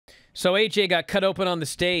So AJ got cut open on the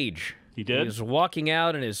stage. He did? He was walking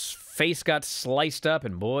out, and his face got sliced up,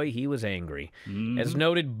 and boy, he was angry. As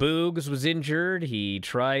noted, Boogs was injured. He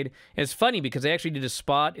tried... And it's funny, because they actually did a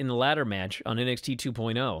spot in the ladder match on NXT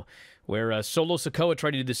 2.0, where Solo Sikoa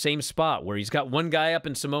tried to do the same spot, where he's got one guy up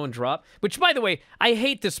in Samoan drop, which, by the way, I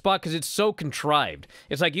hate this spot because it's so contrived.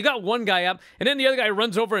 It's like you got one guy up, and then the other guy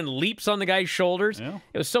runs over and leaps on the guy's shoulders. Yeah.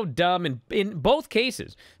 It was so dumb, and in both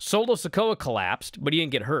cases, Solo Sikoa collapsed, but he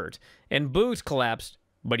didn't get hurt, and Boogs collapsed,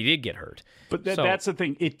 but he did get hurt. But that's the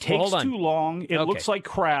thing. It takes too long. It looks like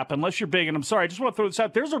crap unless you're big. And I'm sorry, I just want to throw this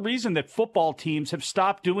out. There's a reason that football teams have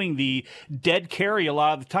stopped doing the dead carry a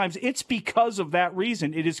lot of the times. It's because of that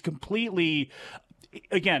reason. It is completely...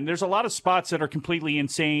 Again, there's a lot of spots that are completely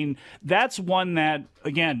insane. That's one that,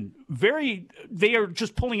 again, they are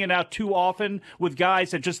just pulling it out too often with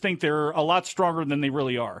guys that just think they're a lot stronger than they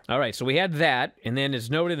really are. All right, so we had that. And then,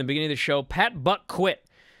 as noted in the beginning of the show, Pat Buck quit.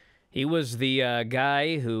 He was the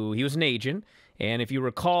guy he was an agent, and if you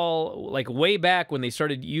recall, like way back when they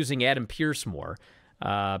started using Adam Pearce more,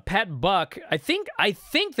 Pat Buck, I think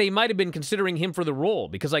they might have been considering him for the role,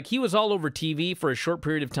 because like he was all over TV for a short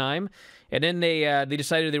period of time, and then they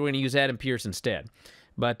decided they were going to use Adam Pearce instead.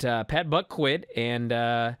 But Pat Buck quit, and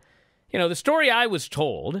you know, the story I was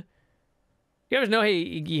told. You ever know? Hey,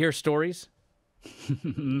 you hear stories?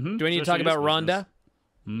 Do I need to talk about Ronda?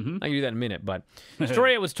 I can do that in a minute, but the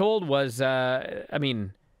story I was told was, I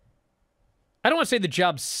mean, I don't want to say the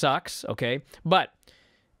job sucks, okay? But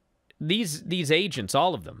these agents,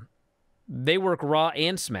 all of them, they work Raw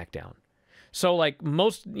and SmackDown. So, like,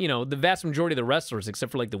 most, you know, the vast majority of the wrestlers,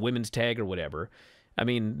 except for, like, the women's tag or whatever, I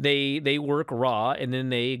mean, they work Raw and then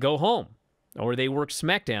they go home. Or they work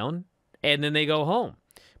SmackDown and then they go home.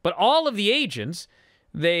 But all of the agents,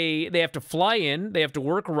 they have to fly in, they have to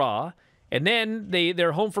work Raw, and then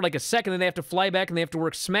they're home for like a second, then they have to fly back and they have to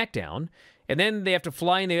work SmackDown, and then they have to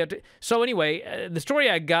fly and they have to... So anyway, the story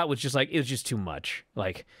I got was just like, it was just too much.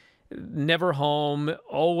 Like, never home,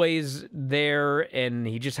 always there, and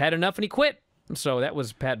he just had enough and he quit. So that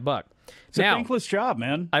was Pat Buck. It's a thankless job,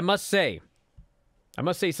 man. I must say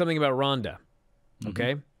something about Ronda,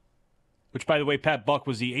 okay? Which, by the way, Pat Buck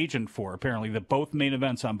was the agent for, apparently, the both main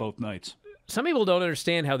events on both nights. Some people don't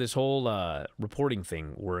understand how this whole reporting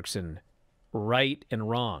thing works and right and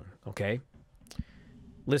wrong, okay?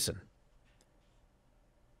 Listen.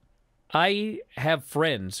 I have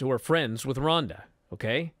friends who are friends with Ronda,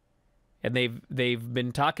 okay? And they've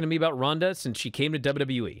been talking to me about Ronda since she came to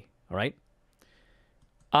WWE, all right?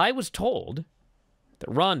 I was told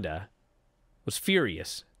that Ronda was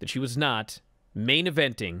furious that she was not main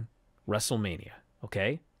eventing WrestleMania,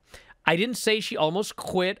 okay? I didn't say she almost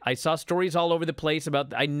quit. I saw stories all over the place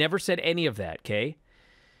about... I never said any of that, okay?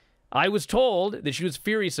 I was told that she was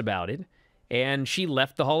furious about it, and she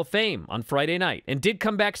left the Hall of Fame on Friday night and did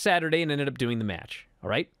come back Saturday and ended up doing the match, all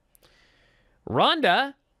right?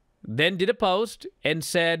 Ronda then did a post and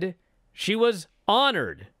said she was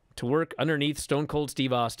honored to work underneath Stone Cold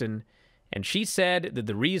Steve Austin, and she said that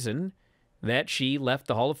the reason that she left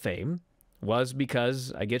the Hall of Fame was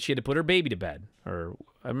because I guess she had to put her baby to bed, or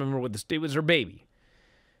I remember what it was her baby.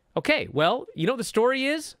 Okay, well, you know what the story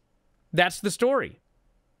is? That's the story.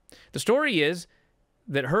 The story is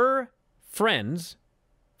that her friends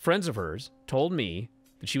of hers, told me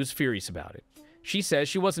that she was furious about it. She says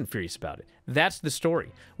she wasn't furious about it. That's the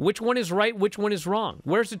story. Which one is right? Which one is wrong?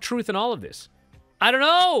 Where's the truth in all of this? I don't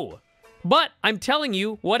know. But I'm telling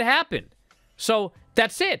you what happened. So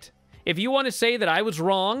that's it. If you want to say that I was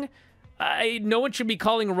wrong, no one should be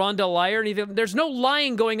calling Ronda a liar or anything. There's no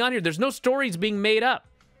lying going on here. There's no stories being made up.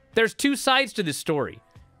 There's two sides to this story.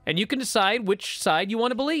 And you can decide which side you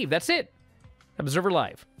want to believe. That's it. Observer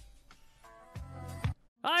Live.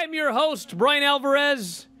 I'm your host, Brian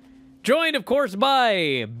Alvarez. Joined, of course,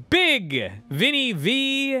 by Big Vinny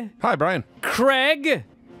V. Hi, Brian. Craig.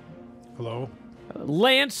 Hello.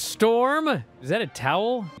 Lance Storm. Is that a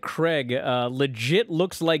towel? Craig, legit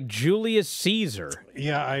looks like Julius Caesar.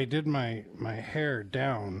 Yeah, I did my hair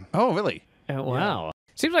down. Oh, really? Wow. Yeah.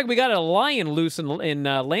 Seems like we got a lion loose in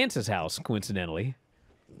Lance's house, coincidentally.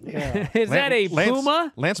 Yeah. Is that a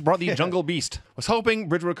puma? Lance brought the jungle beast. Was hoping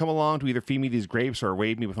Bridget would come along to either feed me these grapes or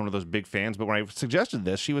wave me with one of those big fans, but when I suggested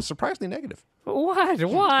this, she was surprisingly negative. What?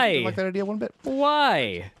 Why? Didn't like that idea one bit.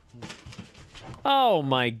 Why? Oh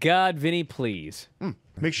my God, Vinny, please.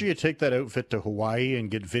 Make sure you take that outfit to Hawaii and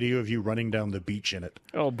get video of you running down the beach in it.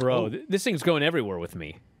 Oh, bro, this thing's going everywhere with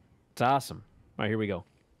me. It's awesome. All right, here we go.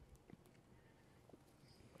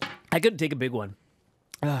 I couldn't take a big one.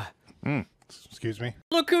 Excuse me?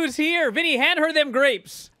 Look who's here. Vinny, hand her them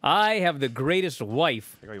grapes. I have the greatest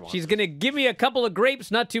wife. She's going to give me a couple of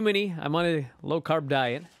grapes, not too many. I'm on a low-carb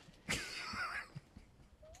diet.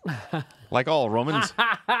 Like all Romans.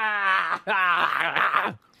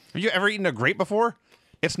 Have you ever eaten a grape before?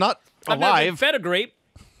 It's not I've never alive. fed a grape.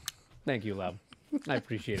 Thank you, love. I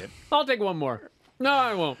appreciate it. I'll take one more. No,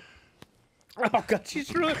 I won't. Oh, God,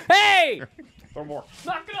 she's really... Hey! Or more.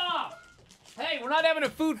 Knock it off! Hey, we're not having a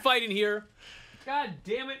food fight in here. God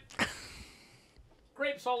damn it.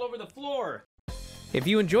 Grapes all over the floor. If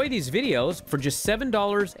you enjoy these videos, for just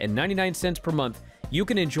 $7.99 per month, you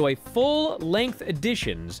can enjoy full-length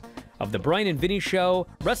editions of The Bryan and Vinny Show,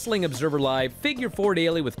 Wrestling Observer Live, Figure 4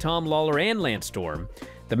 Daily with Tom Lawler and Lance Storm,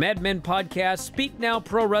 the Mad Men Podcast, Speak Now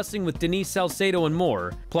Pro Wrestling with Denise Salcedo, and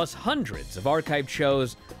more, plus hundreds of archived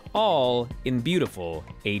shows, all in beautiful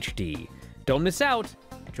HD. Don't miss out.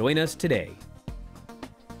 Join us today.